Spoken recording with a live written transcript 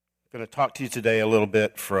going to talk to you today a little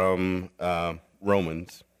bit from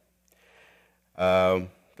Romans. The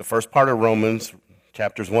first part of Romans,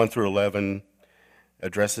 chapters 1 through 11,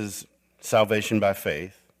 addresses salvation by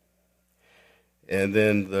faith. And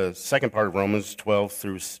then the second part of Romans,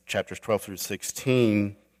 chapters 12 through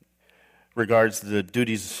 16, regards the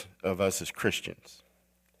duties of us as Christians.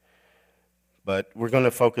 But we're going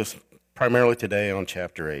to focus primarily today on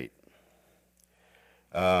chapter 8.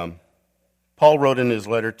 Paul wrote in his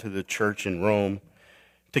letter to the church in Rome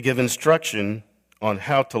to give instruction on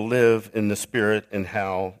how to live in the Spirit and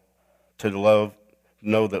how to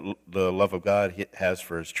know that the love of God he has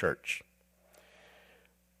for his church.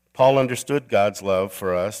 Paul understood God's love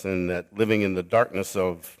for us and that living in the darkness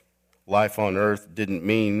of life on earth didn't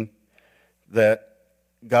mean that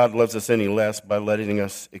God loves us any less by letting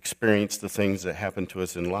us experience the things that happen to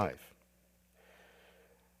us in life.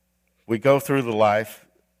 We go through this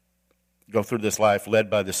life led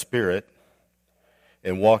by the Spirit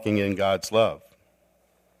and walking in God's love.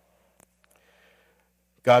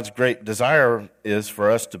 God's great desire is for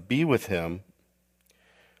us to be with him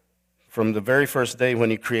from the very first day when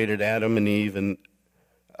he created Adam and Eve in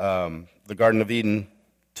the Garden of Eden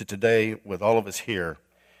to today with all of us here.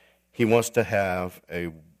 He wants to have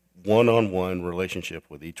a one-on-one relationship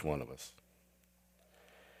with each one of us.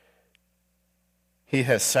 He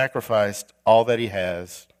has sacrificed all that he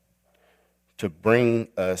has to bring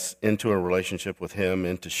us into a relationship with him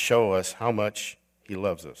and to show us how much he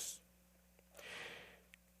loves us.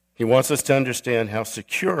 He wants us to understand how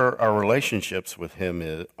secure our relationships with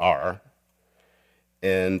him are,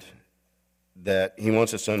 and that he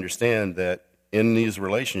wants us to understand that in these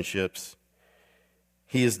relationships,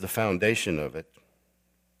 he is the foundation of it,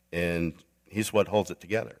 and he's what holds it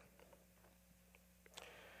together.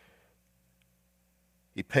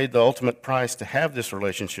 He paid the ultimate price to have this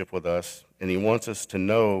relationship with us, and he wants us to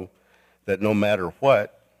know that no matter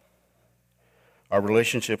what, our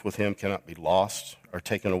relationship with him cannot be lost or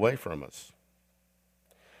taken away from us.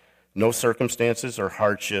 No circumstances or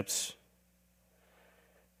hardships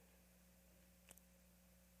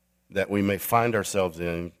that we may find ourselves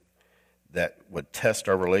in that would test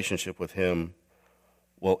our relationship with him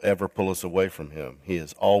will ever pull us away from him. He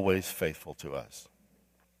is always faithful to us.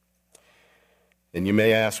 And you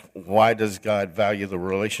may ask, why does God value the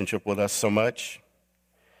relationship with us so much?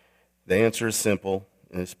 The answer is simple,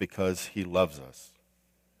 and it's because he loves us.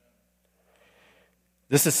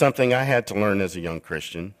 This is something I had to learn as a young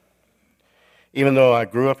Christian. Even though I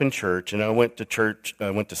grew up in church, and I went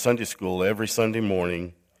to Sunday school every Sunday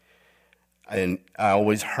morning, and I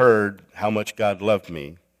always heard how much God loved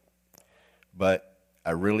me, but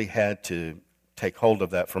I really had to take hold of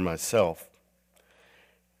that for myself.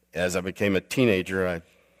 As I became a teenager, I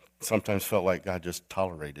sometimes felt like God just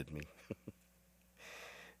tolerated me.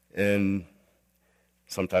 And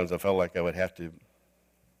sometimes I felt like I would have to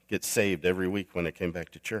get saved every week when I came back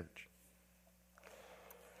to church.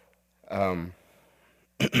 But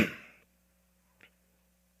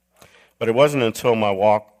it wasn't until my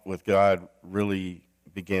walk with God really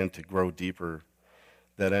began to grow deeper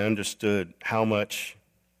that I understood how much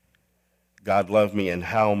God loved me and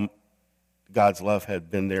how God's love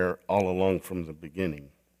had been there all along from the beginning.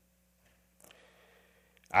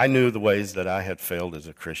 I knew the ways that I had failed as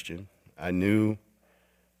a Christian. I knew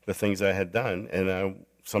the things I had done, and I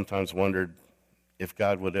sometimes wondered if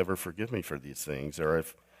God would ever forgive me for these things, or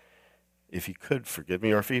if he could forgive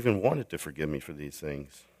me, or if he even wanted to forgive me for these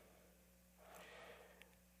things.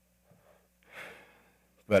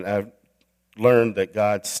 But I've learned that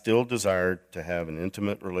God still desired to have an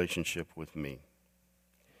intimate relationship with me.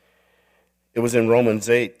 It was Romans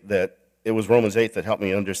 8 that helped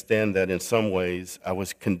me understand that in some ways I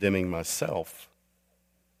was condemning myself.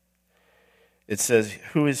 It says,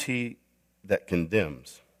 "Who is he that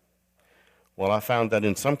condemns?" Well, I found that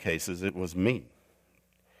in some cases it was me.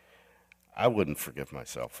 I wouldn't forgive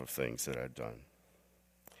myself of things that I'd done.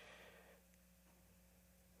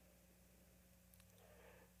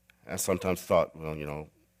 I sometimes thought, well,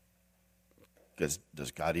 does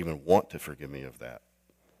God even want to forgive me of that?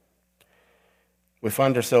 We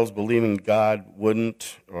find ourselves believing God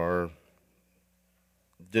wouldn't or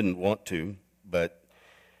didn't want to, but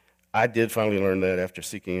I did finally learn that after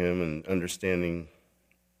seeking him and understanding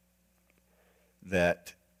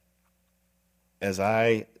that as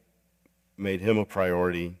I made him a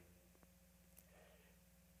priority,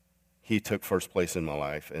 he took first place in my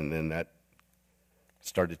life, and then that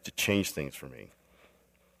started to change things for me.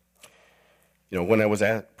 When I was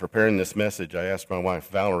preparing this message, I asked my wife,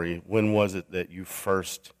 Valerie, when was it that you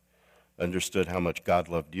first understood how much God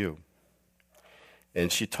loved you?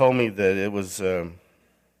 And she told me that it was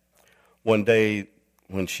One day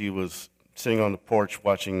when she was sitting on the porch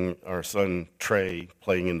watching our son Trey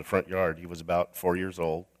playing in the front yard, he was about 4 years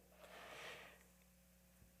old,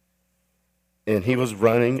 and he was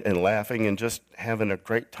running and laughing and just having a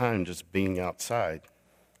great time just being outside.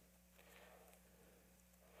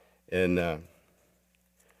 And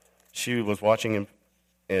she was watching him,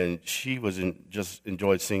 and she was just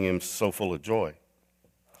enjoyed seeing him so full of joy.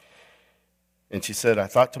 And she said, I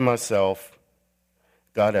thought to myself,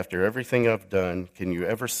 God, after everything I've done, can you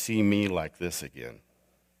ever see me like this again?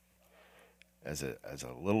 As a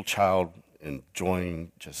little child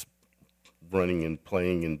enjoying just running and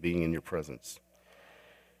playing and being in your presence.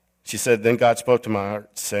 She said, then God spoke to my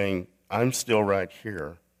heart saying, I'm still right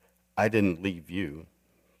here. I didn't leave you.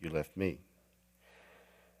 You left me.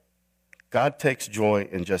 God takes joy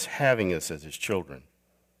in just having us as his children.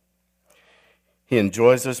 He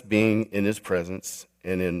enjoys us being in his presence.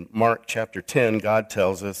 And in Mark chapter 10, God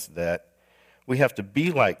tells us that we have to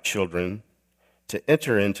be like children to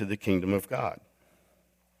enter into the kingdom of God.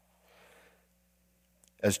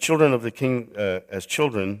 As children of his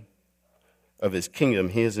kingdom,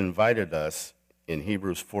 he has invited us in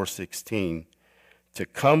Hebrews 4:16 to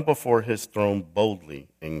come before his throne boldly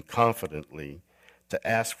and confidently to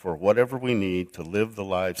ask for whatever we need to live the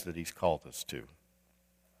lives that he's called us to.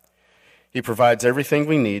 He provides everything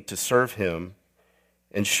we need to serve him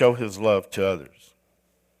and show his love to others.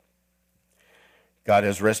 God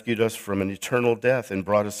has rescued us from an eternal death and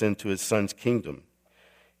brought us into his son's kingdom.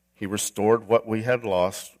 He restored what we had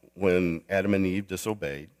lost when Adam and Eve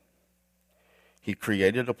disobeyed. He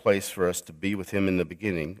created a place for us to be with him in the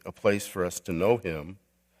beginning, a place for us to know him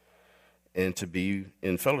and to be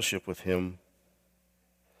in fellowship with him.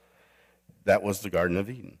 That was the Garden of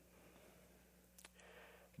Eden.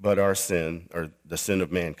 But our sin, or the sin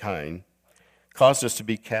of mankind, caused us to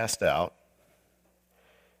be cast out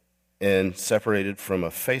and separated from a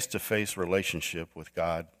face-to-face relationship with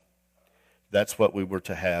God. That's what we were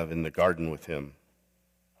to have in the garden with him.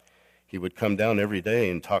 He would come down every day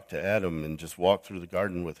and talk to Adam and just walk through the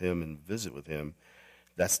garden with him and visit with him.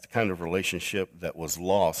 That's the kind of relationship that was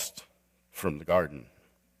lost from the garden.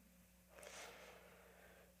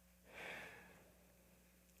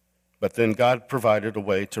 But then God provided a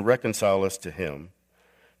way to reconcile us to him,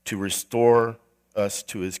 to restore us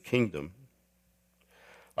to his kingdom.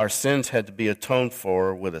 Our sins had to be atoned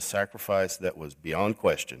for with a sacrifice that was beyond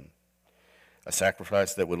question, a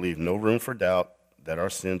sacrifice that would leave no room for doubt that our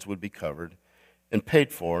sins would be covered and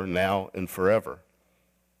paid for now and forever.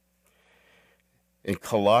 In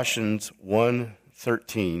Colossians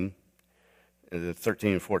 1:13,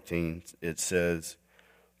 13 and 14, it says,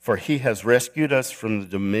 for he has rescued us from the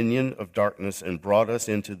dominion of darkness and brought us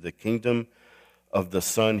into the kingdom of the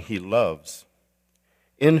Son he loves,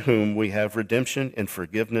 in whom we have redemption and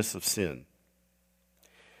forgiveness of sin.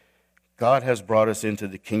 God has brought us into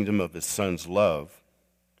the kingdom of his Son's love,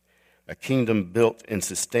 a kingdom built and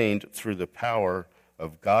sustained through the power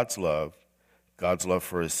of God's love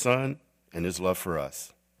for his Son and his love for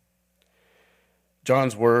us.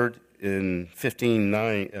 John's word in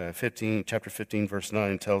chapter 15, verse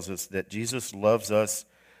 9 tells us that Jesus loves us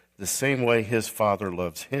the same way his Father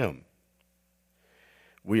loves him.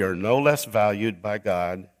 We are no less valued by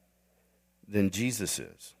God than Jesus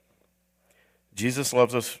is. Jesus' love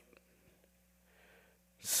for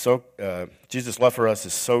us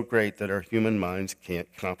is so great that our human minds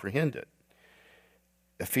can't comprehend it.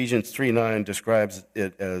 Ephesians 3:9 describes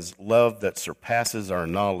it as love that surpasses our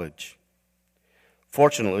knowledge.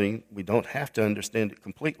 Fortunately, we don't have to understand it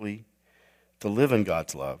completely to live in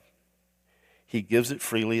God's love. He gives it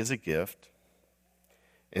freely as a gift,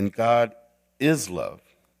 and God is love.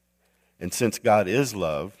 And since God is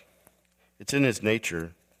love, it's in his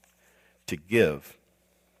nature to give.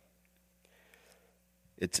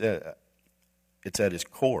 It's at his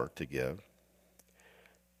core to give.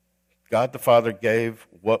 God the Father gave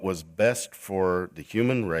what was best for the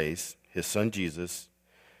human race, his Son Jesus.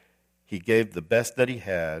 He gave the best that he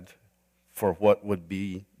had for what would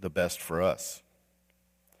be the best for us.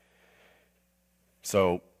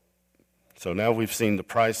 So now we've seen the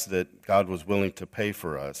price that God was willing to pay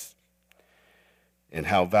for us and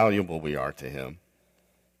how valuable we are to him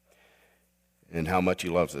and how much he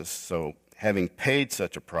loves us. So having paid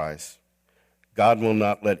such a price, God will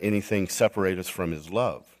not let anything separate us from his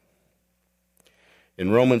love.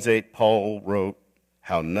 In Romans 8, Paul wrote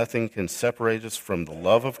how nothing can separate us from the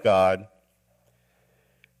love of God.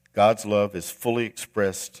 God's love was fully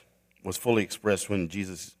expressed when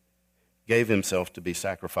Jesus gave himself to be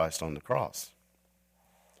sacrificed on the cross.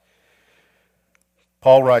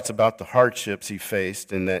 Paul writes about the hardships he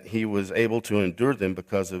faced and that he was able to endure them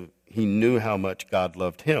because he knew how much God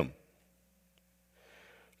loved him.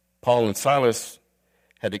 Paul and Silas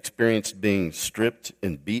had experienced being stripped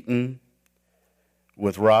and beaten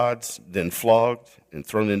with rods, then flogged and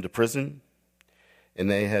thrown into prison. And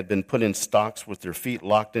they had been put in stocks with their feet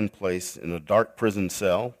locked in place in a dark prison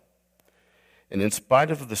cell. And in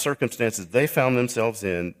spite of the circumstances they found themselves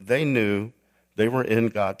in, they knew they were in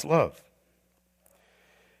God's love.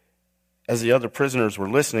 As the other prisoners were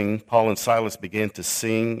listening, Paul and Silas began to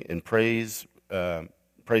sing and praise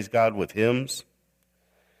God with hymns.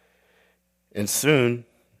 And soon,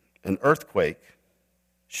 an earthquake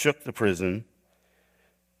shook the prison,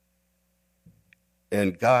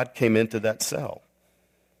 and God came into that cell.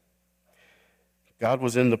 God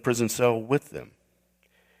was in the prison cell with them.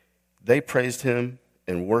 They praised him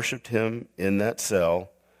and worshiped him in that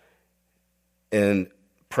cell, and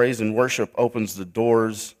praise and worship opens the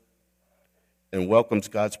doors and welcomes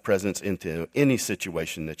God's presence into any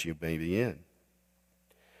situation that you may be in.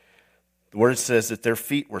 The word says that their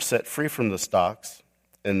feet were set free from the stocks,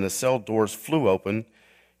 and the cell doors flew open,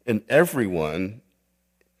 and everyone's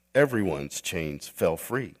chains fell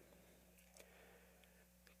free.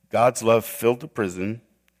 God's love filled the prison,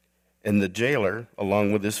 and the jailer,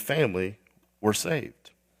 along with his family, were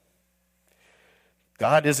saved.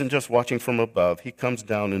 God isn't just watching from above. He comes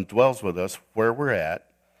down and dwells with us where we're at,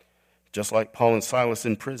 just like Paul and Silas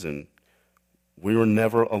in prison. We were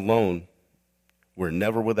never alone. We're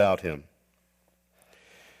never without him.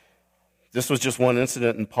 This was just one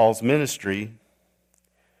incident in Paul's ministry.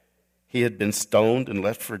 He had been stoned and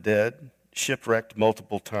left for dead, shipwrecked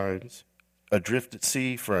multiple times, adrift at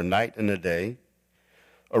sea for a night and a day,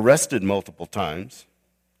 arrested multiple times,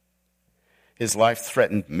 his life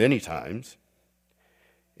threatened many times,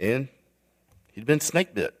 and he'd been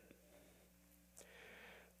snake bit.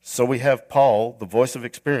 So we have Paul, the voice of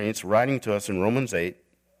experience, writing to us in Romans 8,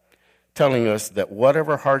 telling us that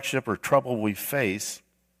whatever hardship or trouble we face,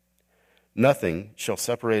 nothing shall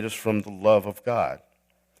separate us from the love of God,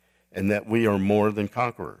 and that we are more than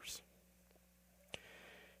conquerors.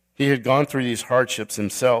 He had gone through these hardships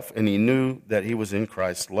himself, and he knew that he was in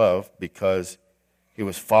Christ's love because he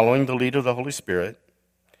was following the lead of the Holy Spirit.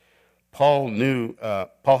 Paul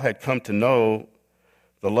had come to know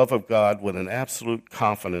the love of God with an absolute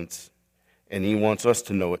confidence, and he wants us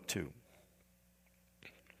to know it too.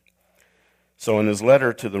 So in his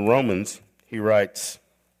letter to the Romans, he writes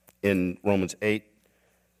in Romans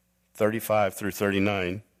 8:35 through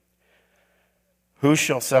 39, "Who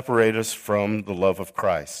shall separate us from the love of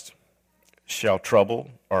Christ? Shall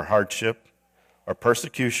trouble or hardship or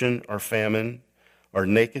persecution or famine or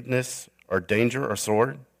nakedness or danger or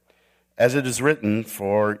sword? As it is written,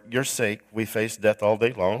 for your sake we face death all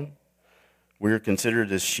day long. We are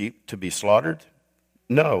considered as sheep to be slaughtered?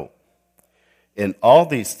 No. In all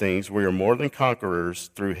these things we are more than conquerors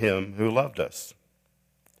through him who loved us.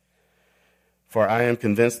 For I am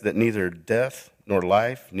convinced that neither death nor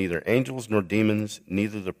life, neither angels nor demons,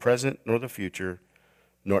 neither the present nor the future,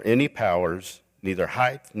 nor any powers, neither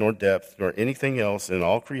height nor depth, nor anything else in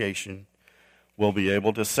all creation will be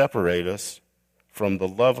able to separate us from the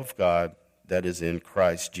love of God that is in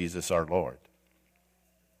Christ Jesus our Lord."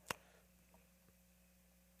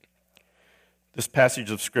 This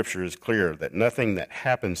passage of Scripture is clear that nothing that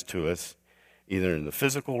happens to us, either in the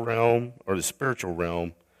physical realm or the spiritual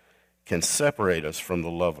realm, can separate us from the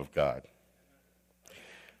love of God.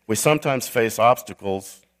 We sometimes face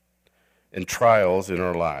obstacles and trials in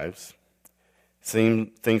our lives,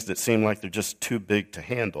 things that seem like they're just too big to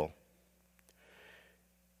handle.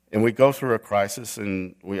 And we go through a crisis,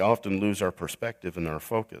 and we often lose our perspective and our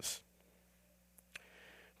focus.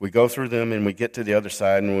 We go through them, and we get to the other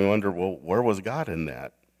side, and we wonder, well, where was God in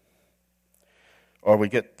that? Or we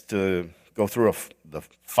get to go through the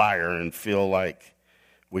fire and feel like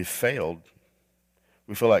we failed.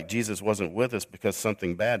 We feel like Jesus wasn't with us because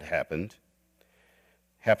something bad happened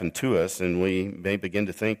to us, and we may begin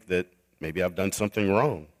to think that maybe I've done something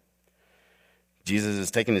wrong. Jesus has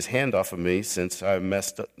taken his hand off of me since I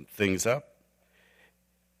messed things up,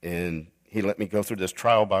 and he let me go through this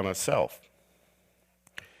trial by myself.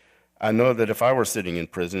 I know that if I were sitting in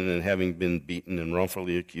prison and having been beaten and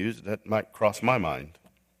wrongfully accused, that might cross my mind.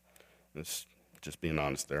 That's just being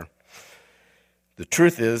honest there. The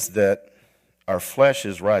truth is that our flesh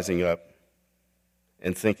is rising up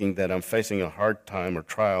and thinking that I'm facing a hard time or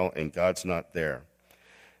trial and God's not there.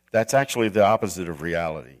 That's actually the opposite of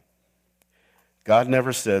reality. God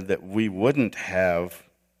never said that we wouldn't have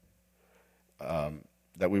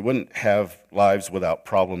lives without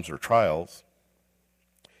problems or trials.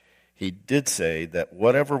 He did say that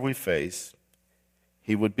whatever we face,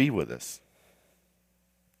 he would be with us.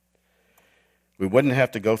 We wouldn't have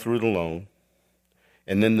to go through it alone.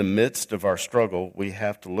 And in the midst of our struggle, we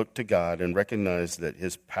have to look to God and recognize that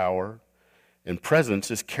his power and presence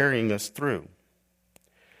is carrying us through.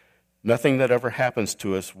 Nothing that ever happens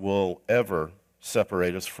to us will ever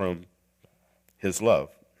separate us from his love.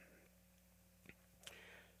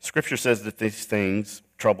 Scripture says that these things,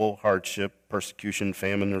 trouble, hardship, persecution,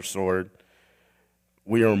 famine, or sword,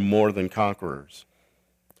 we are more than conquerors.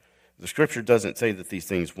 The Scripture doesn't say that these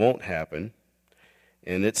things won't happen,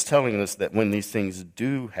 and it's telling us that when these things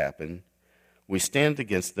do happen, we stand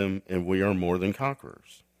against them and we are more than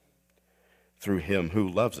conquerors through him who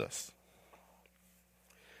loves us.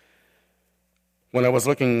 When I was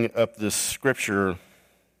looking up this scripture,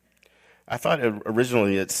 I thought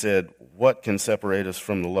originally it said, "What can separate us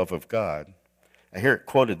from the love of God?" I hear it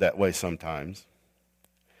quoted that way sometimes.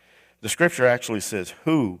 The scripture actually says,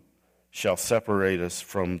 "Who shall separate us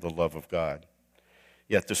from the love of God?"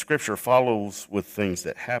 Yet the scripture follows with things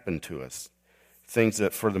that happen to us, things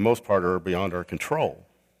that for the most part are beyond our control.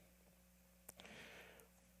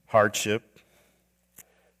 Hardship,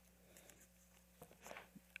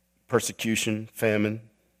 persecution, famine,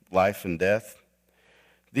 life and death.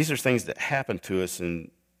 These are things that happen to us,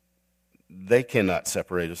 and they cannot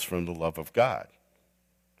separate us from the love of God.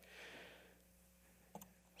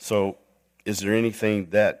 So, is there anything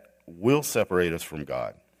that will separate us from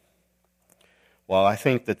God? Well, I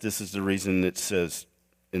think that this is the reason it says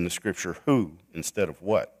in the scripture who instead of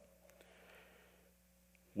what.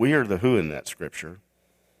 We are the who in that scripture.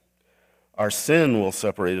 Our sin will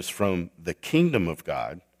separate us from the kingdom of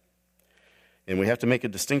God. And we have to make a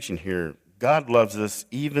distinction here. God loves us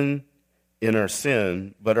even in our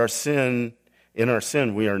sin, but in our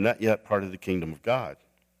sin, we are not yet part of the kingdom of God.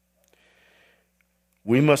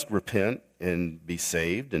 We must repent and be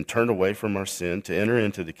saved and turn away from our sin to enter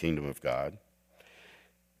into the kingdom of God.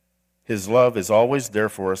 His love is always there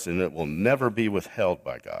for us, and it will never be withheld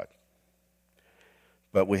by God.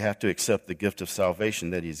 But we have to accept the gift of salvation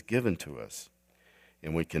that he's given to us.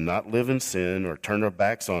 And we cannot live in sin or turn our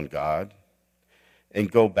backs on God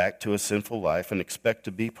and go back to a sinful life and expect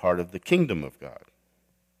to be part of the kingdom of God.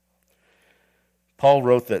 Paul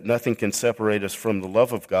wrote that nothing can separate us from the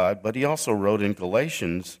love of God, but he also wrote in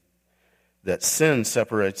Galatians that sin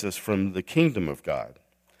separates us from the kingdom of God.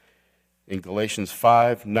 In Galatians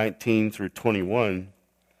 5:19 through 21,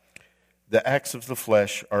 the acts of the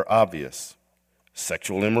flesh are obvious: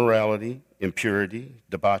 sexual immorality, impurity,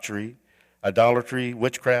 debauchery, idolatry,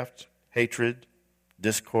 witchcraft, hatred,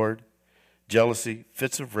 discord, jealousy,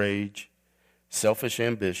 fits of rage, selfish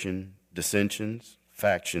ambition, dissensions,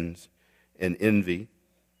 factions, and envy,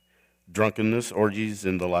 drunkenness, orgies,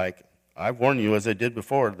 and the like. I warn you, as I did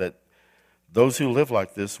before, that those who live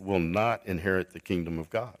like this will not inherit the kingdom of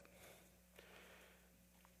God.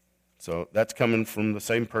 So that's coming from the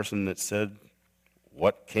same person that said,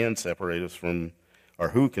 what can separate us from, or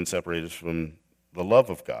who can separate us from the love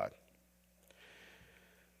of God?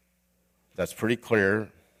 That's pretty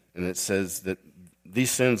clear, and it says that these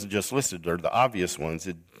sins just listed are the obvious ones.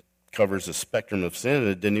 It covers a spectrum of sin, and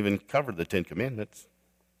it didn't even cover the Ten Commandments.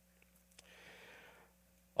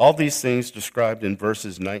 All these things described in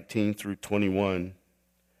verses 19 through 21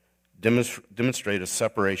 demonstrate a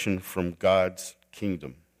separation from God's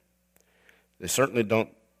kingdom. They certainly don't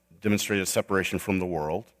demonstrate a separation from the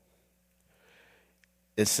world.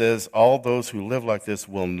 It says all those who live like this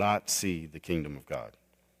will not see the kingdom of God.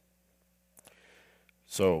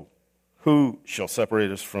 So, who shall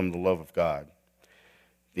separate us from the love of God?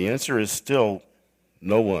 The answer is still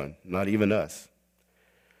no one, not even us.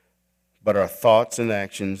 But our thoughts and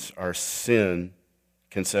actions, our sin,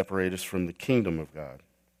 can separate us from the kingdom of God.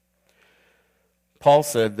 Paul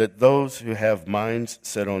said that those who have minds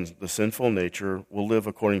set on the sinful nature will live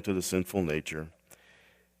according to the sinful nature,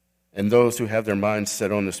 and those who have their minds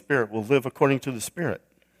set on the Spirit will live according to the Spirit.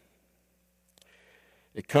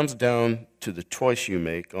 It comes down to the choice you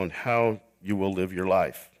make on how you will live your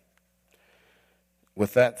life.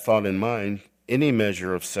 With that thought in mind, any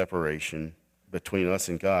measure of separation between us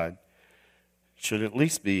and God should at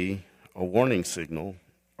least be a warning signal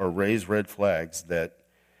or raise red flags that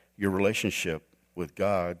your relationship with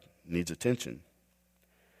God needs attention.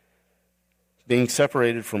 Being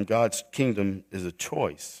separated from God's kingdom is a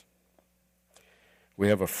choice. We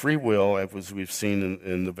have a free will, as we've seen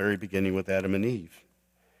in the very beginning with Adam and Eve.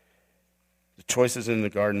 The choice is in the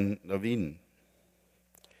Garden of Eden.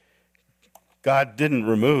 God didn't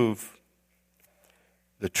remove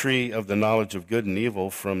the tree of the knowledge of good and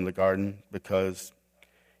evil from the garden because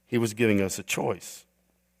he was giving us a choice.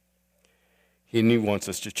 He wants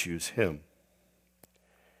us to choose him.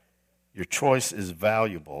 Your choice is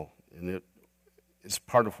valuable, and is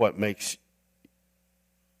part of what makes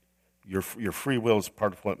your free will is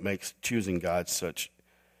part of what makes choosing God such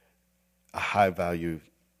a high value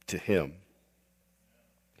to him.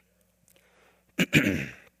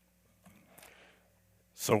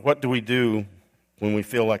 So what do we do when we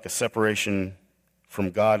feel like a separation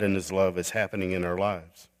from God and his love is happening in our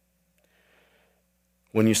lives?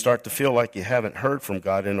 When you start to feel like you haven't heard from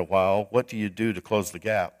God in a while, what do you do to close the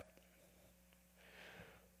gap?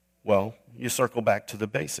 Well, you circle back to the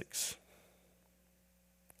basics.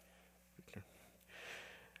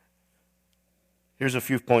 Here's a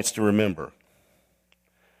few points to remember.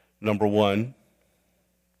 Number one,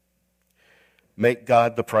 make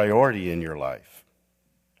God the priority in your life.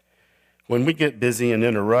 When we get busy and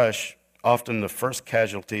in a rush, often the first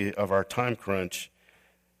casualty of our time crunch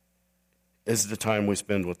is the time we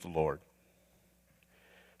spend with the Lord.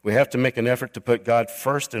 We have to make an effort to put God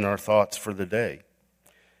first in our thoughts for the day.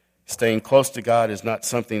 Staying close to God is not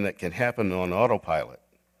something that can happen on autopilot.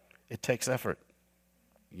 It takes effort.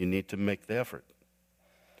 You need to make the effort.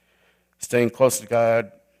 Staying close to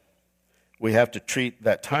God, we have to treat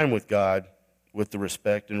that time with God with the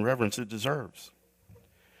respect and reverence it deserves.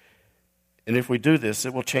 And if we do this,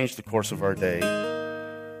 it will change the course of our day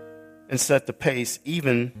and set the pace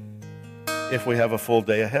even if we have a full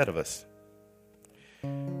day ahead of us.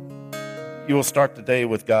 You will start the day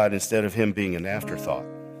with God instead of him being an afterthought.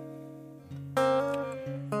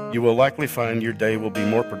 You will likely find your day will be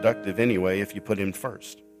more productive anyway if you put him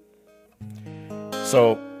first.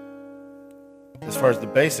 So, as far as the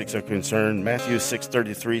basics are concerned, Matthew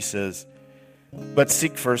 6:33 says, "But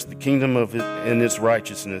seek first the kingdom of it and its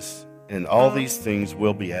righteousness, and all these things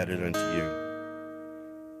will be added unto you."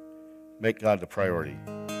 Make God the priority.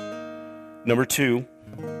 Number two,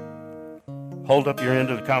 hold up your end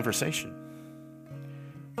of the conversation.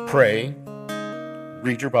 Pray,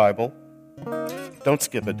 read your Bible, don't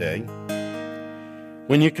skip a day.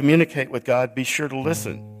 When you communicate with God, be sure to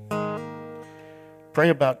listen. Pray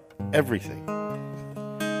about everything.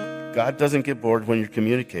 God doesn't get bored when you're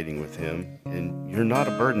communicating with him, and you're not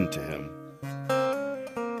a burden to him.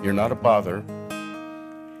 You're not a bother.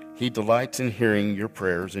 He delights in hearing your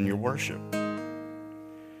prayers and your worship.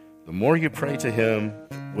 The more you pray to him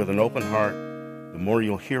with an open heart, the more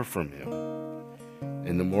you'll hear from him,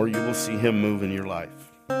 and the more you will see him move in your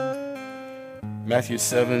life. Matthew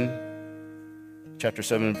 7, chapter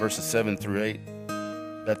 7, verses 7 through 8,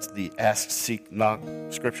 that's the ask, seek, knock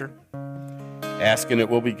scripture. Ask and it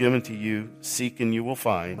will be given to you. Seek and you will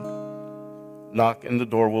find. Knock and the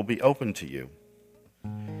door will be opened to you.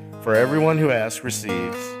 For everyone who asks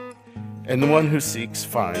receives, and the one who seeks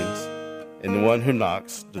finds, and the one who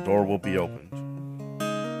knocks, the door will be opened.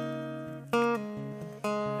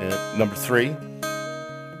 And number three,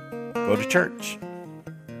 go to church.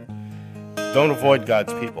 Don't avoid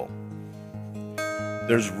God's people.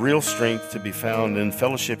 There's real strength to be found in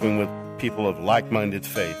fellowshipping with people of like-minded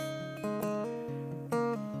faith.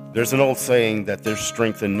 There's an old saying that there's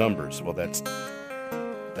strength in numbers. Well, that's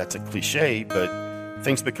a cliche, but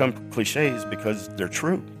things become cliches because they're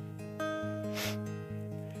true.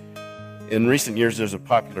 In recent years, there's a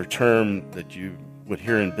popular term that you would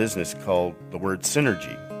hear in business called the word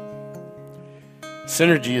synergy.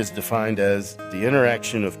 Synergy is defined as the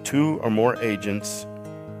interaction of two or more agents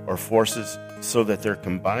or forces so that their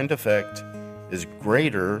combined effect is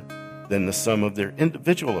greater than the sum of their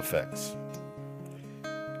individual effects.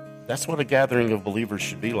 That's what a gathering of believers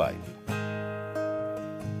should be like.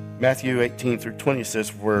 Matthew 18 through 20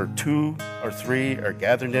 says, "Where 2 or 3 are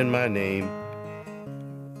gathered in my name,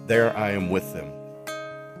 there I am with them."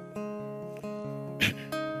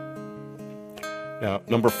 Now,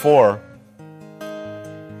 number 4,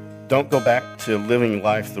 don't go back to living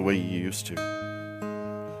life the way you used to.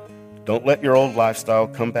 Don't let your old lifestyle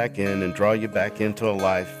come back in and draw you back into a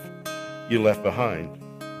life you left behind.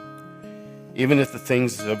 Even if the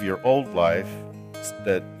things of your old life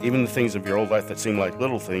that seem like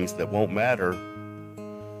little things that won't matter,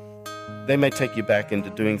 they may take you back into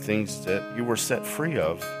doing things that you were set free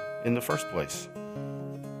of in the first place.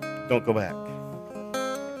 Don't go back.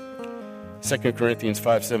 2 Corinthians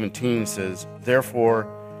 5:17 says, "Therefore,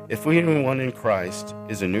 if anyone in Christ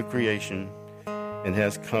is a new creation and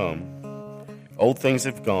has come, old things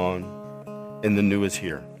have gone, and the new is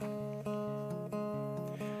here."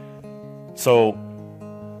 So,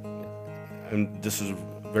 and this is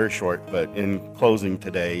very short, but in closing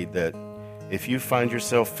today, that if you find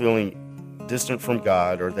yourself feeling distant from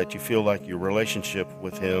God or that you feel like your relationship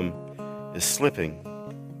with him is slipping,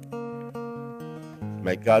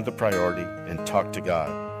 make God the priority and talk to God.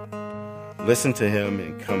 Listen to him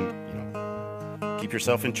and keep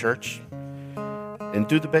yourself in church. and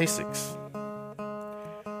do the basics.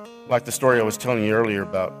 Like the story I was telling you earlier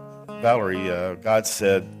about Valerie, God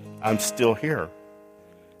said, I'm still here.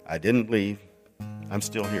 I didn't leave. I'm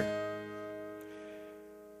still here.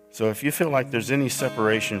 So if you feel like there's any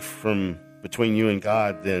separation between you and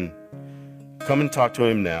God, then come and talk to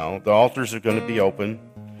him now. The altars are going to be open,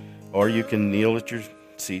 or you can kneel at your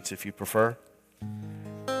seats if you prefer.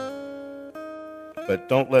 But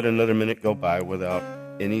don't let another minute go by with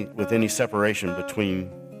any separation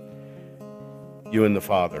between you and the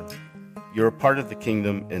Father. You're a part of the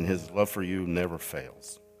kingdom, and his love for you never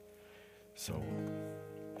fails. So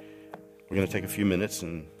we're going to take a few minutes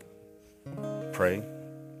and pray.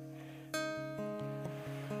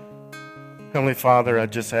 Heavenly Father, I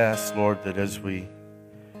just ask, Lord, that as we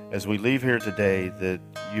leave here today, that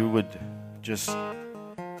you would just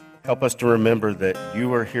help us to remember that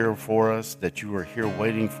you are here for us, that you are here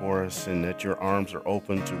waiting for us, and that your arms are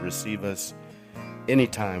open to receive us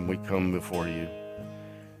anytime we come before you.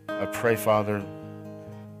 I pray, Father,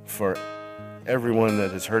 for everyone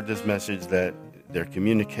that has heard this message, that their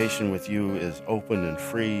communication with you is open and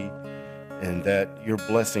free, and that your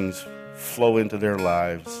blessings flow into their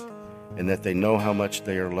lives, and that they know how much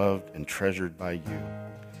they are loved and treasured by you.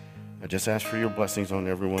 I just ask for your blessings on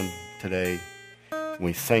everyone today.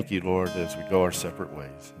 We thank you, Lord, as we go our separate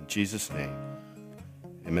ways. In Jesus' name,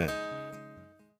 amen.